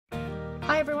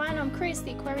everyone, I'm Chris,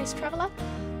 the Aquarius Traveller.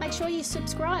 Make sure you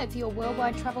subscribe for your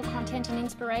worldwide travel content and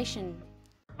inspiration.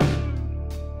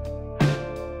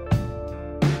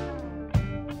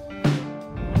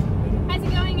 How's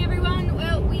it going, everyone?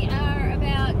 Well, we're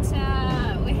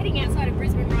heading outside of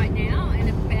Brisbane right now. In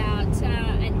about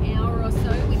an hour or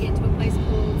so we get to a place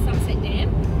called Somerset Dam,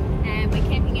 and we're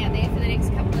camping out there for the next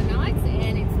couple of nights,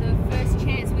 and it's the first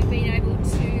chance we've been able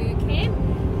to camp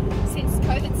since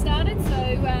COVID started, so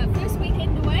first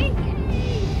weekend away.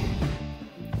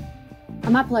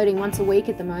 I'm uploading once a week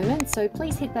at the moment, so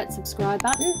please hit that subscribe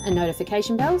button and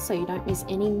notification bell so you don't miss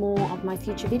any more of my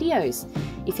future videos.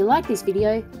 If you like this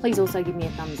video, please also give me a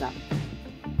thumbs up.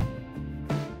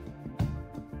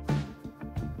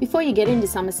 Before you get into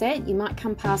Somerset, you might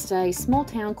come past a small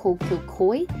town called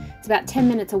Kilcoy. It's about 10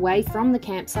 minutes away from the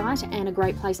campsite and a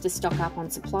great place to stock up on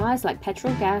supplies like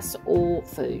petrol, gas or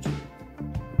food.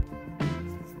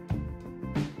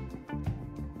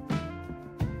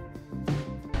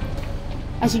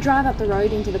 As you drive up the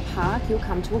road into the park, you'll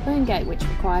come to a boom gate which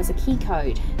requires a key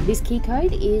code. This key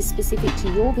code is specific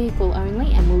to your vehicle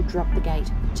only and will drop the gate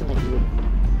to let you in.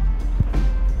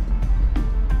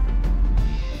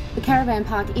 The caravan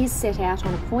park is set out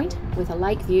on a point with a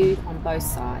lake view on both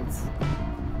sides.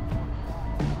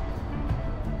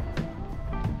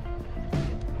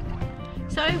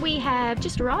 So we have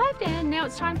just arrived and now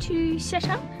it's time to set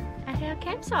up at our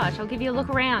campsite. I'll give you a look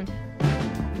around.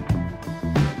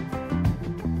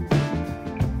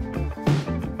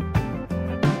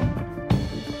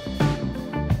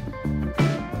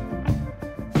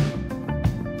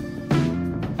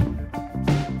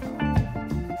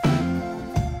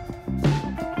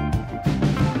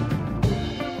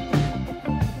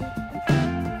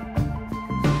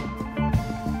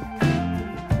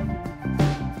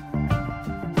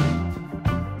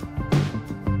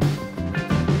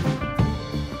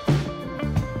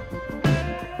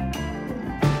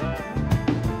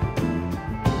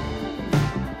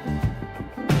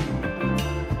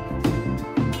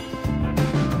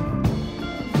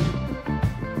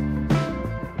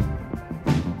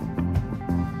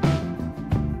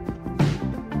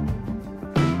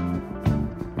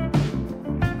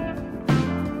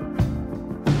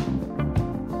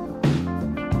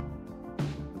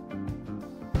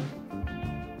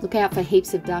 Look out for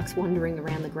heaps of ducks wandering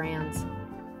around the grounds.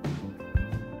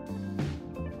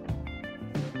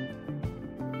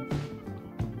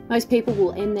 Most people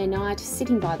will end their night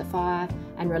sitting by the fire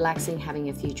and relaxing, having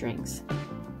a few drinks.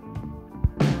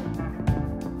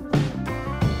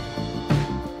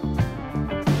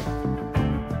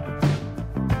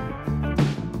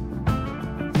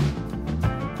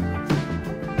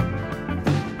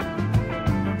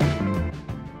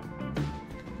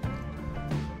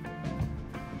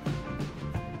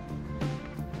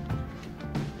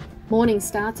 Morning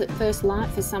starts at first light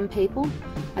for some people.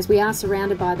 As we are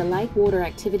surrounded by the lake, water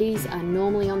activities are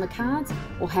normally on the cards,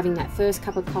 or having that first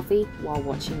cup of coffee while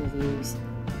watching the views.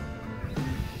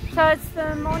 So it's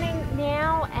the morning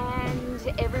now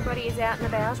and everybody is out and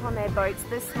about on their boats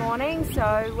this morning.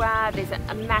 So there's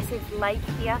a massive lake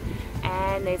here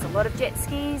and there's a lot of jet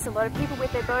skis, a lot of people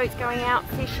with their boats going out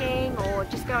fishing or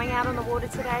just going out on the water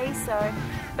today.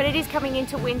 But it is coming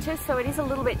into winter, so it is a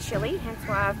little bit chilly, hence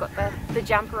why I've got the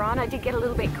jumper on. I did get a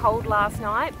little bit cold last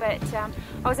night, but I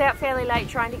was out fairly late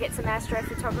trying to get some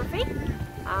astrophotography.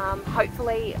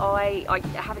 Hopefully I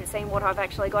haven't seen what I've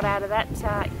actually got out of that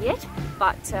yet,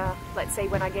 but let's see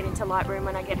when I get into Lightroom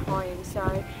when I get home.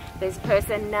 So there's a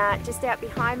person just out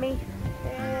behind me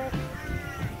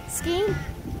skiing.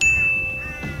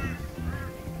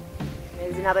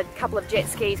 There's another couple of jet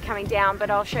skis coming down, but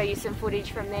I'll show you some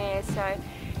footage from there. So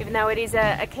even though it is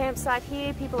a campsite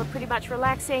here, people are pretty much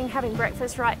relaxing, having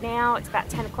breakfast right now. It's about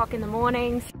 10 o'clock in the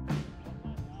morning.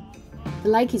 The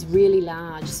lake is really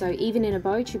large, so even in a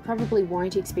boat you probably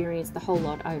won't experience the whole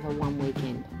lot over one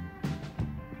weekend.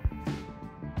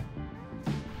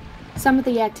 Some of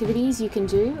the activities you can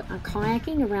do are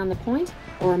kayaking around the point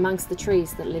or amongst the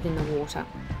trees that live in the water.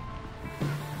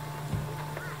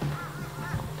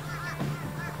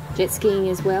 Jet skiing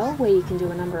as well, where you can do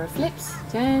a number of flips,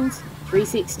 turns,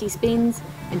 360 spins,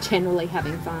 and generally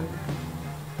having fun.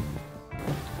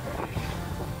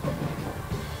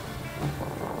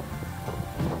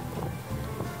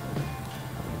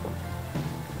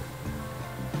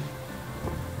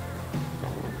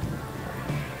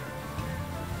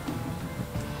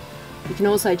 You can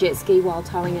also jet ski while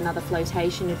towing another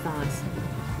flotation advice.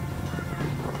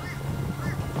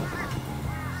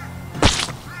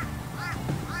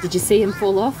 Did you see him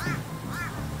fall off?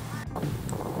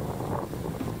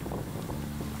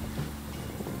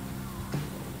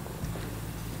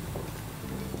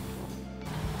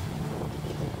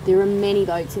 There are many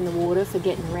boats in the water for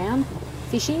getting around,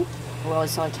 fishing, or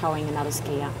also towing another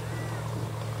skier.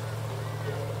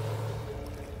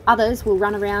 Others will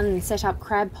run around and set up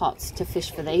crab pots to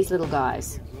fish for these little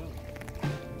guys.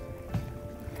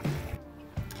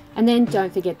 And then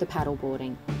don't forget the paddle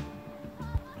boarding.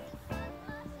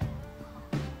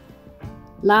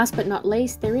 Last but not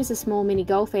least, there is a small mini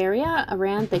golf area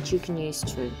around that you can use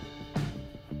too.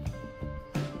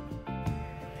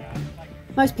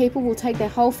 Most people will take their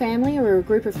whole family or a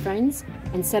group of friends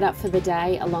and set up for the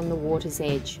day along the water's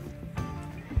edge.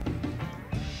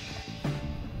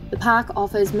 The park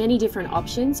offers many different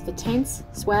options for tents,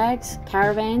 swags,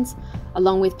 caravans,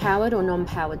 along with powered or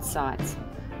non-powered sites.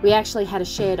 We actually had a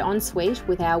shared ensuite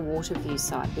with our water view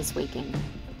site this weekend.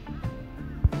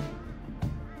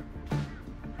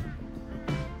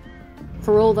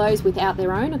 For all those without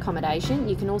their own accommodation,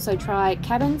 you can also try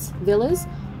cabins, villas,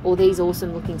 or these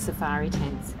awesome looking safari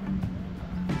tents.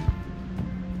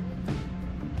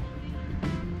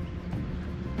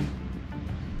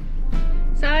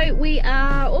 So we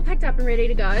are all packed up and ready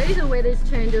to go. The weather's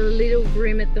turned a little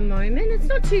grim at the moment. It's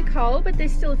not too cold, but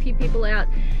there's still a few people out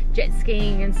jet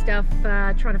skiing and stuff,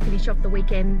 trying to finish off the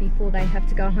weekend before they have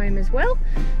to go home as well.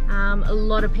 A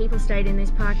lot of people stayed in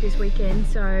this park this weekend,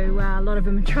 so a lot of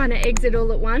them are trying to exit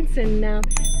all at once, and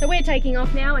so we're taking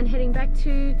off now and heading back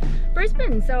to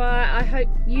Brisbane. So I hope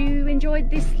you enjoyed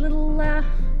this little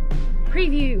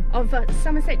preview of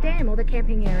Somerset Dam, or the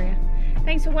camping area.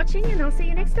 Thanks for watching, and I'll see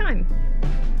you next time.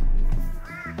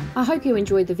 I hope you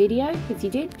enjoyed the video. If you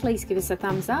did, please give us a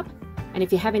thumbs up. And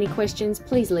if you have any questions,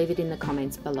 please leave it in the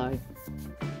comments below.